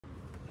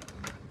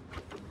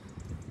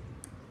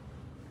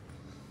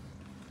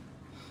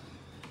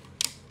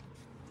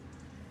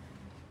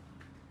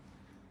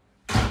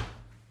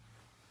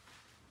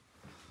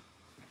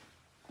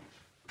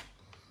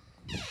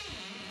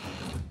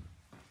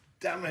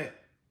Damn it,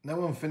 no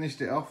one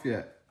finished it off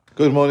yet.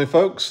 Good morning,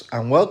 folks,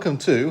 and welcome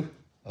to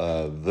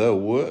the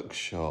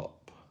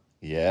workshop.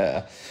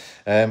 Yeah,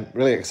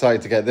 really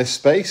excited to get this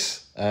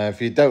space.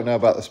 If you don't know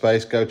about the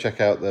space, go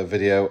check out the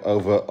video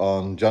over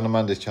on John and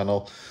Mandy's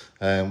channel.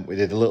 We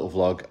did a little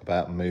vlog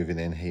about moving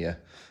in here,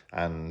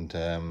 and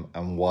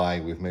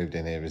why we've moved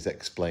in here is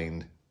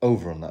explained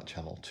over on that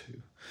channel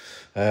too.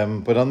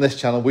 But on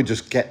this channel, we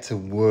just get to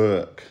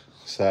work.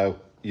 So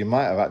you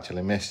might have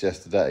actually missed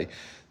yesterday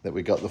that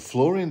we got the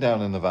flooring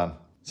down in the van.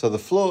 So the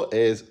floor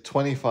is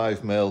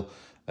 25 mil,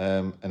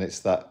 and it's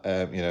that,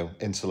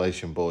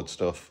 insulation board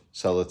stuff,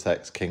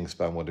 Celotex,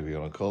 Kingspan, whatever you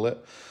want to call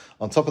it.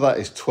 On top of that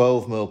is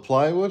 12 mil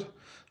plywood,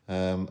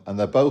 and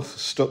they're both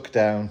stuck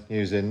down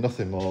using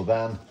nothing more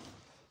than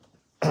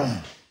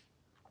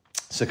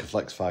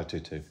Sikaflex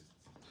 522.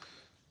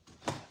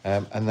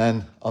 And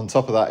then on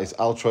top of that is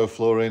Altro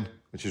flooring,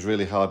 which is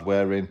really hard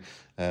wearing,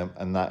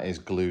 and that is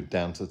glued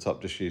down to the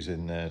top just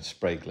using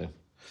spray glue.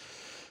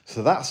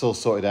 So that's all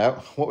sorted out.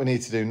 What we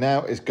need to do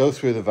now is go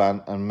through the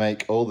van and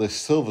make all this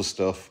silver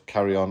stuff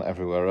carry on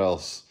everywhere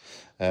else.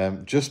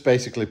 Just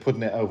basically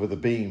putting it over the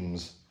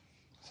beams.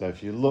 So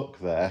if you look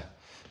there,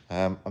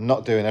 I'm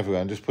not doing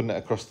everywhere, I'm just putting it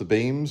across the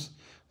beams,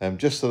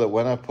 just so that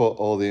when I put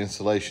all the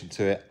insulation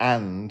to it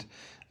and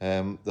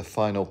the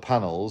final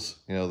panels,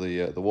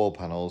 the wall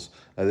panels,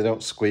 they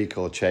don't squeak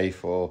or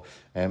chafe, or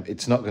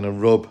it's not going to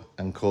rub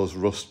and cause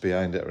rust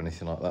behind it or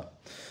anything like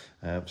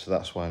that. So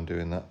that's why I'm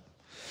doing that.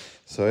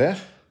 So yeah,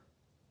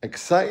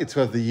 excited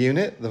to have the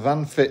unit. The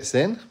van fits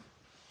in.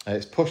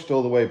 It's pushed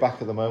all the way back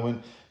at the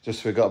moment,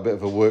 just so we've got a bit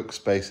of a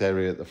workspace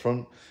area at the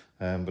front.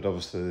 But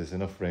obviously there's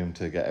enough room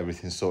to get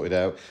everything sorted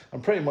out.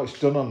 I'm pretty much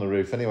done on the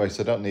roof anyway,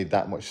 so I don't need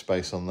that much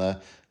space on there.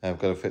 I've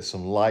got to fit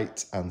some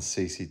light and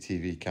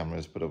CCTV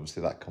cameras, but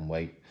obviously that can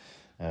wait.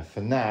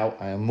 For now,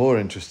 I am more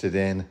interested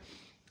in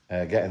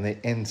getting the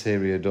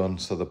interior done,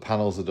 so the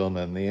panels are done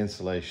and the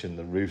insulation,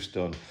 the roof's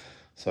done,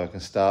 so I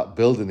can start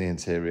building the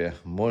interior.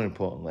 More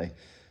importantly,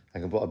 I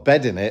can put a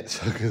bed in it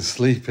so I can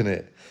sleep in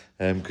it,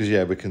 because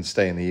yeah, we can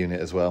stay in the unit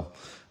as well.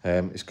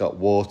 It's got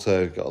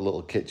water, got a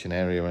little kitchen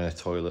area and a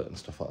toilet and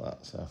stuff like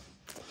that. So,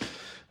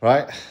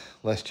 right,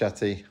 less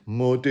chatty,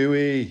 more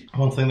doughy.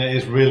 One thing that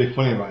is really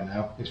funny right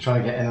now is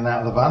trying to get in and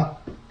out of the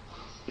van.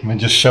 Let me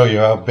just show you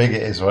how big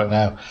it is right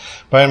now.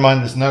 Bear in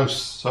mind, there's no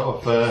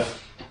sort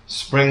of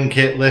spring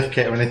kit, lift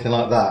kit or anything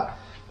like that,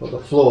 but the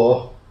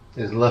floor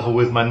is level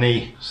with my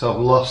knee, so I've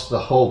lost the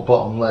whole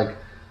bottom leg.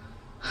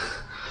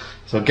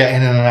 So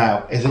getting in and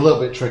out is a little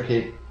bit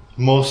tricky,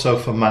 more so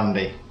for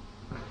Mandy.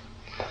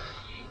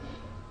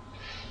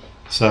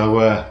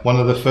 So one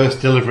of the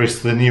first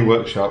deliveries to the new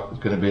workshop is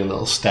going to be a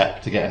little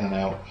step to get in and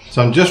out.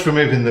 So I'm just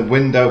removing the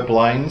window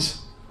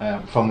blinds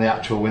from the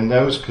actual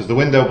windows, because the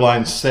window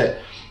blinds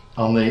sit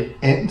on the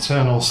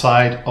internal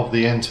side of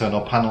the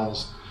internal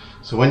panels.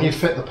 So when you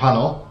fit the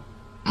panel,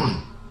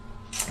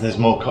 there's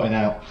more cutting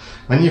out.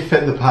 When you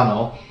fit the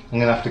panel, I'm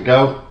going to have to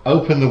go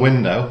open the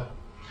window,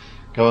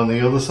 go on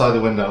the other side of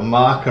the window,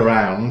 mark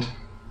around,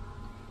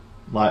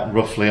 like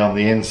roughly on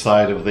the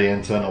inside of the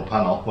internal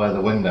panel where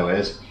the window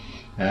is,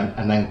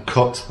 and then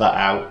cut that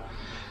out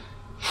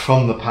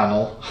from the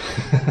panel.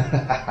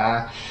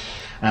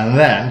 And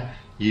then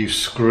you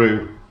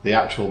screw the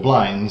actual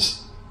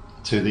blinds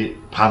to the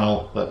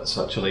panel that's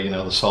actually,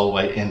 the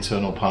Solway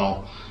internal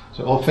panel.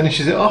 So it all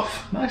finishes it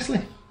off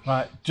nicely.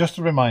 Right, just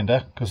a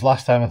reminder, because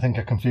last time I think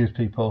I confused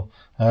people.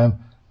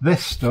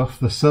 This stuff,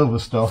 the silver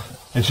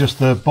stuff, is just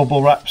the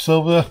bubble wrap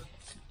silver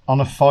on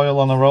a foil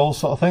on a roll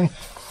sort of thing.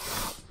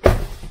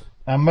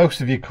 And most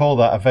of you call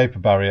that a vapor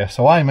barrier,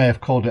 so I may have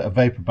called it a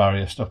vapor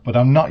barrier stuff, but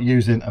I'm not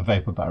using a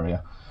vapor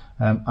barrier.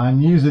 I'm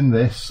using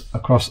this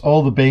across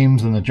all the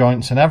beams and the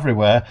joints and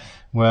everywhere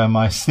where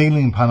my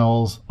ceiling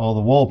panels or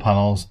the wall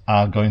panels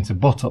are going to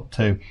butt up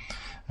to,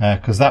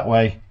 because that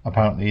way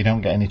apparently you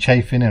don't get any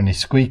chafing or any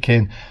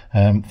squeaking,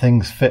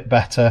 things fit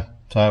better.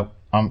 So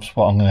I'm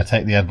going to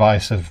take the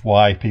advice of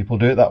why people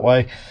do it that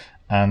way,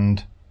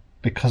 and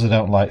because I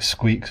don't like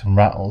squeaks and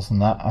rattles and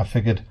that, I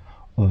figured,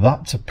 well,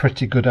 that's a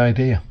pretty good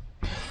idea.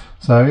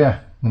 So yeah,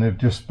 I'm going to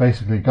just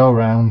basically go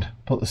around,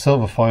 put the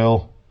silver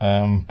foil,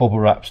 bubble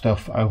wrap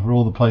stuff over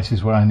all the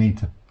places where I need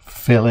to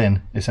fill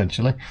in,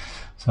 essentially.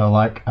 So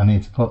like I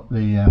need to put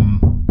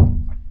the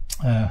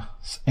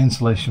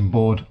insulation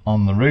board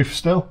on the roof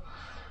still.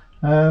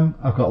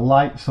 I've got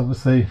lights,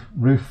 obviously,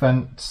 roof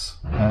vents,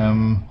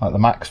 like the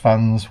max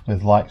fans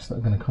with lights that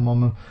are going to come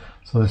on them.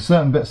 So there's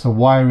certain bits of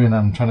wiring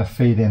I'm trying to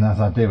feed in as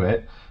I do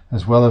it,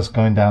 as well as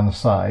going down the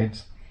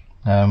sides.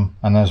 And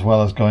as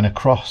well as going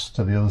across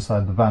to the other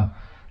side of the van.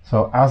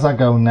 So as I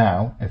go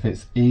now, if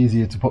it's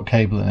easier to put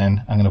cabling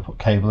in, I'm going to put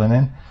cabling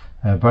in.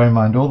 Bear in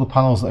mind, all the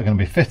panels that are going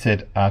to be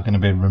fitted are going to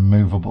be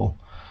removable.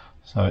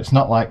 So it's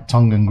not like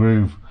tongue and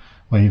groove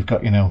where you've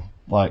got,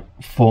 like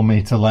 4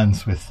 meter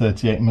lengths with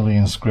 38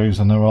 million screws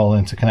and they're all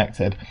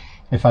interconnected.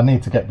 If I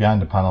need to get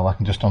behind a panel, I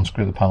can just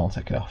unscrew the panel,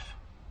 take it off,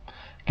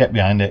 get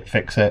behind it,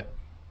 fix it,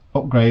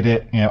 upgrade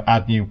it,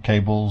 add new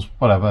cables,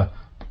 whatever,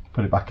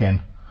 put it back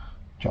in,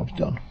 job's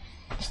done.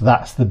 So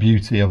that's the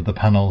beauty of the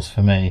panels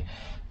for me,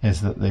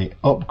 is that the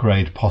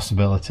upgrade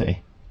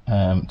possibility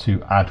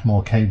to add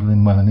more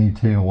cabling when I need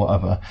to or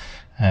whatever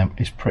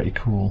is pretty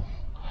cool.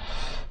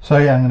 So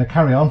yeah, I'm going to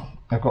carry on.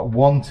 I've got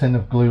one tin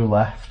of glue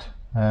left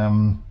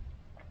because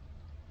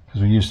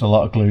we used a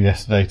lot of glue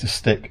yesterday to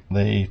stick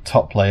the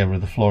top layer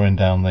of the flooring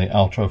down, the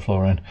Altro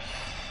flooring.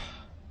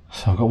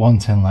 So I've got one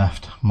tin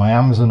left. My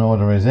Amazon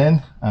order is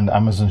in, and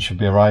Amazon should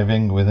be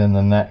arriving within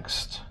the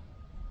next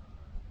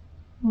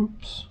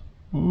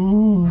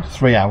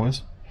 3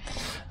 hours.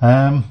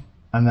 And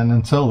then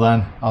until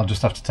then, I'll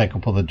just have to take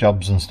up other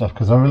jobs and stuff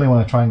because I really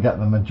want to try and get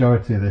the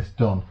majority of this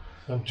done.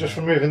 So I'm just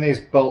removing these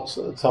bolts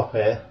at the top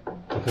here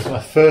because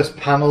my first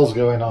panel's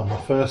going on,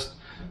 my first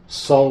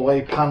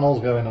Solway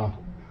panel's going on.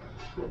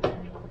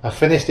 I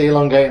finished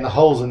elongating the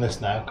holes in this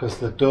now because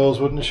the doors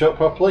wouldn't shut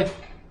properly.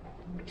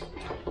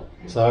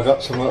 So I've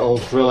got some little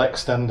drill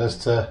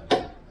extenders to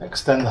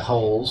extend the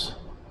holes,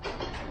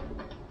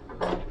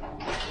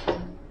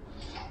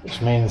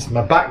 which means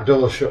my back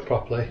door shut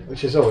properly,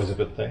 which is always a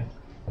good thing.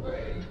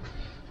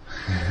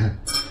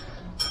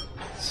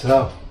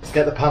 So let's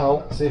get the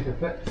panel, see if it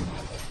fits.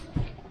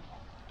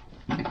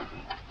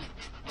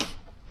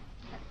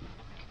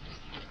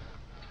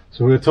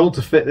 So we were told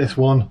to fit this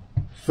one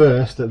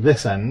first at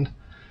this end,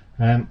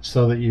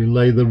 so that you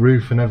lay the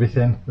roof and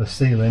everything, the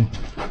ceiling,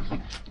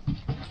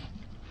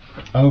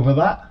 over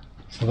that,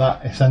 so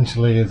that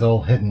essentially is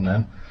all hidden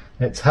then.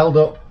 It's held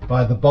up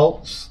by the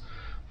bolts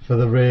for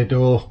the rear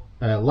door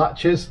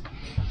latches,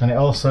 and it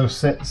also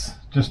sits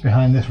just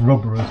behind this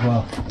rubber as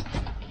well.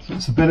 So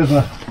it's a bit of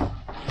a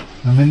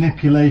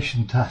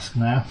manipulation task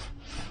now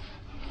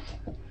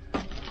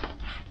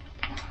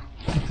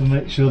to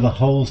make sure the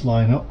holes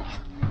line up,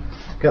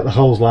 get the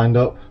holes lined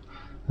up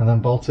and then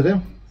bolted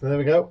in. So there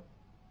we go,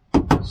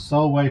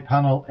 Solway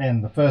panel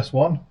in, the first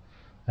one.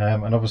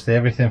 And obviously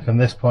everything from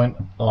this point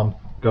on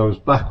goes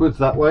backwards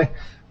that way.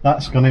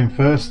 That's gone in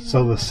first,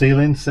 so the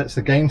ceiling sits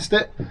against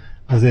it,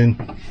 as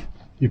in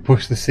you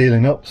push the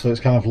ceiling up so it's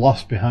kind of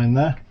lost behind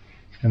there,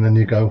 and then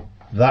you go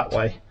that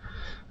way.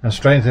 And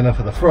strangely enough,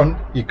 at the front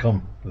you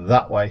come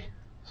that way,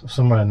 so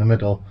somewhere in the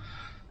middle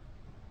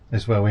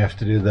is where we have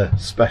to do the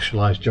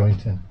specialised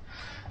jointing.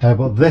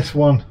 But this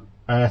one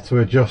to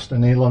adjust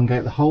and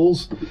elongate the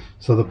holes,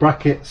 so the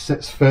bracket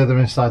sits further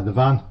inside the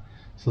van,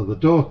 so the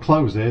door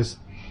closes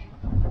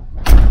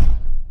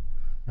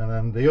and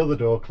then the other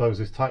door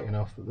closes tight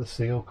enough that the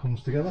seal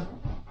comes together.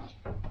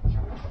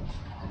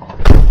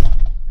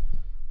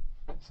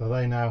 So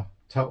they now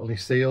totally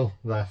seal,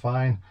 they're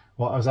fine.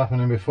 What was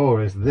happening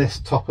before is this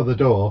top of the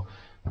door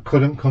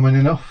couldn't come in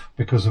enough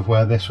because of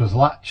where this was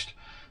latched,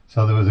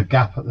 so there was a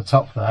gap at the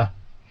top there,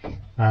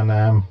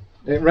 and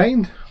it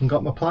rained and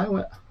got my ply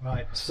wet.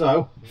 Right,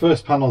 so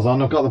first panel's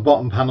on. I've got the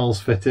bottom panels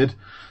fitted,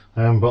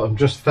 but I'm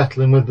just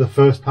fettling with the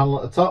first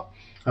panel at the top.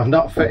 I've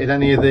not fitted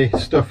any of the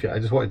stuff yet, I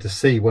just wanted to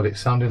see what it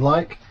sounded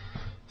like.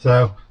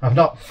 So I've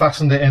not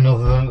fastened it in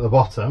other than at the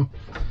bottom.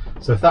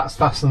 So if that's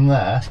fastened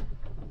there,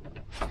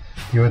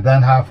 you would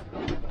then have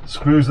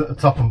screws at the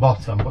top and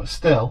bottom, but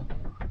still,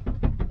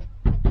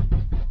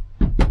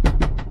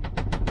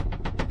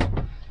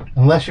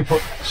 unless you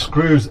put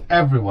screws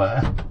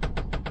everywhere,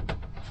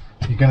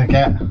 you're going to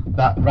get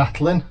that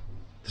rattling.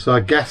 So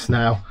I guess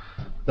now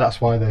that's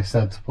why they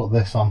said to put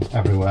this on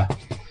everywhere.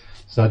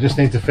 So I just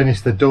need to finish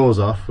the doors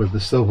off with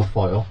the silver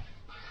foil,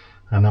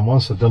 and then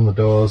once I've done the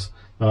doors,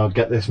 I'll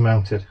get this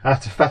mounted. I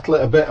have to fettle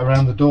it a bit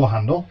around the door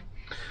handle,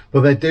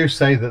 but they do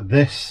say that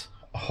this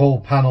whole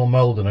panel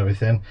mould and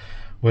everything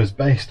was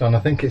based on, I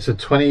think it's a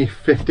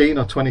 2015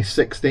 or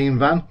 2016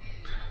 van.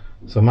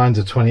 So mine's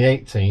a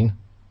 2018,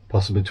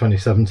 possibly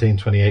 2017,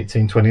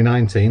 2018,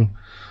 2019.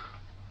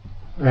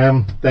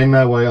 They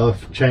may well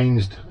have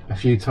changed a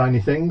few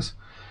tiny things,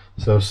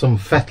 so some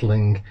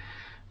fettling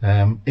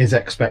is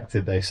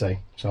expected, they say.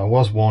 So I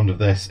was warned of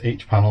this.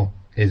 Each panel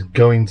is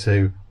going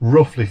to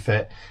roughly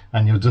fit,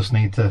 and you'll just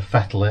need to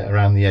fettle it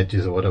around the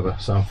edges or whatever,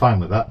 so I'm fine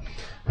with that.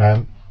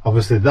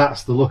 Obviously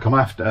that's the look I'm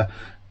after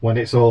when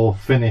it's all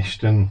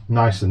finished and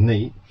nice and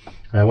neat.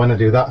 When I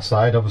do that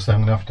side, obviously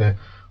I'm going to have to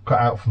cut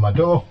out for my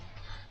door,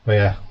 but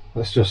yeah,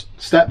 let's just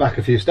step back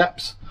a few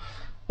steps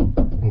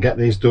and get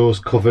these doors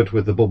covered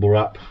with the bubble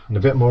wrap and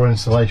a bit more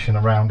insulation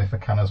around if I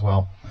can as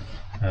well,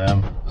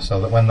 so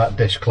that when that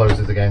dish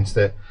closes against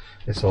it,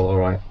 it's all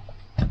right.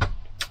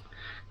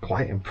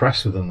 Quite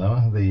impressed with them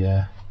though.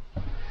 The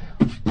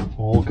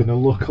all gonna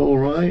look all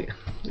right.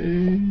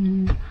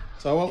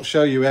 So I won't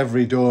show you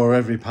every door or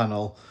every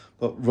panel,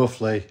 but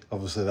roughly,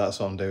 obviously that's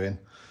what I'm doing.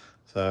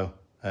 So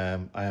I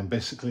am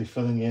basically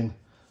filling in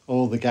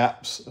all the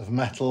gaps of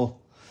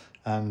metal,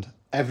 and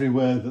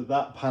everywhere that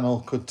that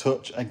panel could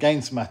touch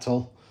against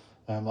metal,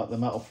 like the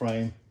metal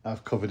frame,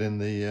 I've covered in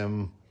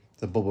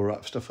the bubble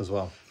wrap stuff as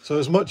well. So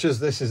as much as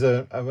this is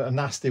a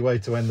nasty way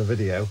to end the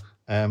video,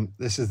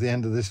 this is the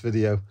end of this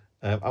video.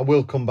 I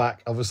will come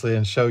back obviously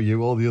and show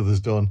you all the others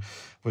done,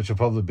 which will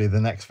probably be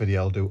the next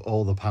video. I'll do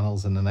all the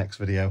panels in the next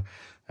video.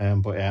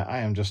 But yeah, I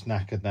am just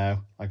knackered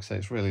now. Like I say,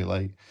 it's really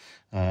late.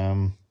 So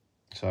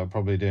I'm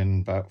probably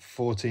doing about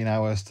 14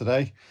 hours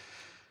today.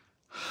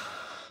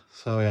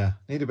 So yeah,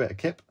 need a bit of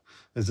kip.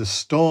 There's a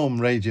storm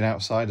raging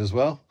outside as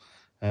well,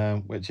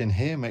 which in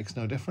here makes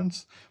no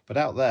difference. But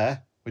out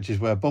there, which is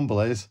where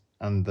Bumble is,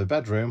 and the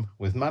bedroom,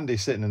 with Mandy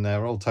sitting in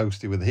there all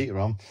toasty with the heater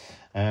on,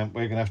 we're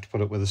going to have to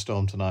put up with a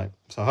storm tonight.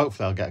 So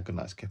hopefully I'll get a good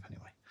night's kip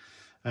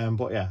anyway.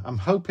 But yeah, I'm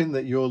hoping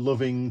that you're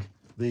loving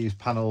these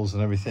panels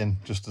and everything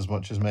just as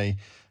much as me,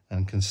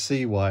 and can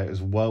see why it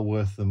was well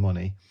worth the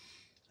money.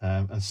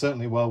 And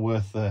certainly well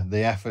worth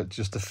the effort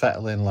just to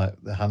fettle in like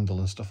the handle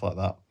and stuff like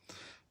that,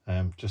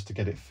 just to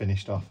get it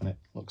finished off, and it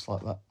looks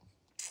like that.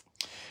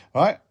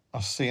 All right,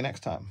 I'll see you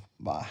next time.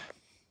 Bye.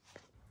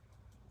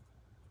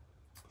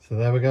 So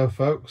there we go,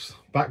 folks.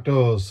 Back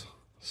doors,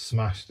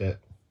 smashed it.